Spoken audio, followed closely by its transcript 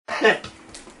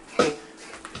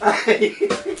Yeah.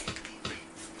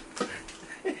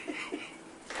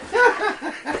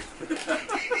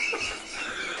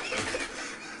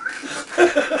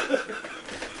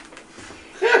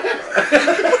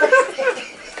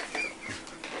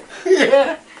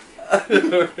 Yeah.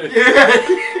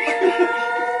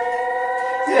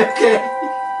 Okay.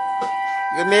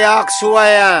 You may ask who I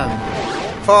am.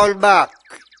 Fall back.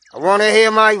 I wanna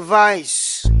hear my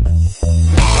voice.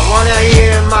 I wanna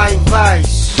hear my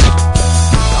voice.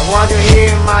 I wanna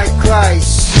hear my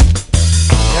cries.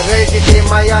 You ready to give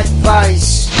my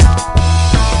advice?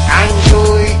 And do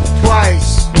it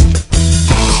twice.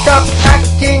 Stop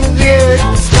acting weird.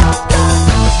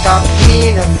 Stop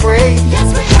being afraid.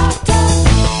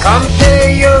 Come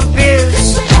pay your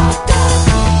bills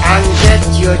and get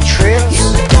your thrills.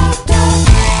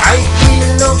 I feel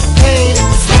no pain.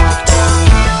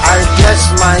 I bless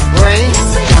my brain.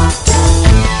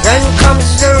 Then comes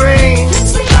the rain.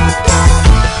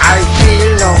 I feel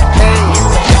no pain.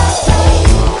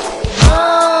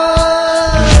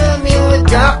 I'm your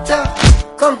doctor.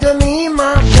 Come to me,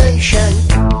 my patient.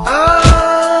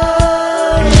 I'm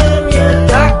your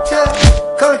doctor.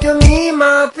 Come to me,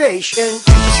 my patient.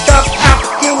 Stop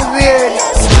acting weird.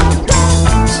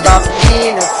 Stop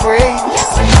being afraid.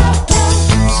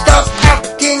 Stop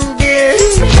acting weird.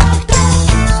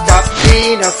 Stop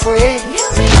being afraid.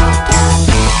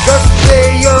 Just pay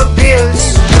your bills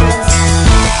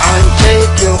and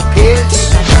take your pills.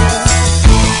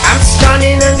 I'm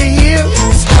standing on the hill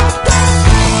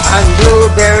on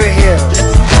Blueberry Hill.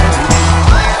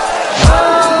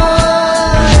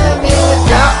 I'm your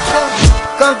doctor.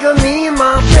 Come to me,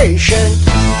 my patient.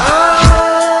 I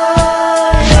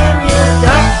am your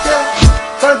doctor.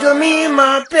 Come to me,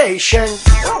 my patient.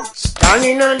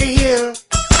 Standing on the hill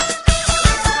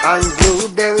on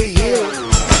Blueberry Hill.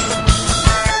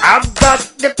 I've got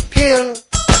the pill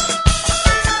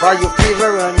for your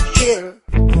fever and chill.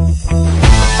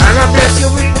 And I bless you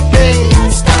with the pain.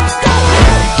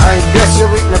 I bless you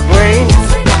with the brain.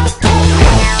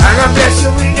 And I bless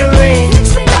you with the rain.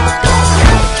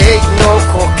 Take no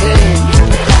cocaine.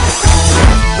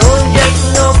 Don't get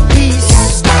no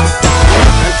peace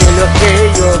until you pay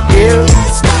your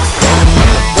bills.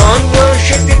 Don't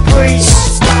worship the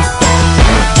priest.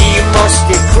 He must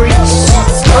decrease.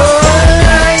 Oh,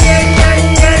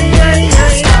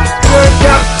 your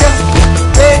doctor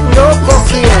ain't no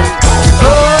cocaine.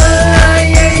 Oh,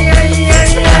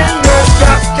 your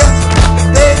doctor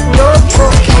ain't no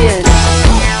cocaine.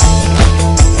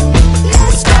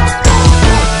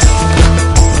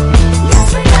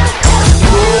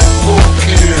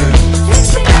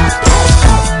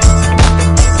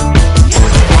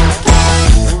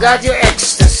 You got your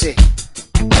ecstasy.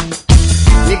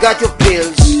 You got your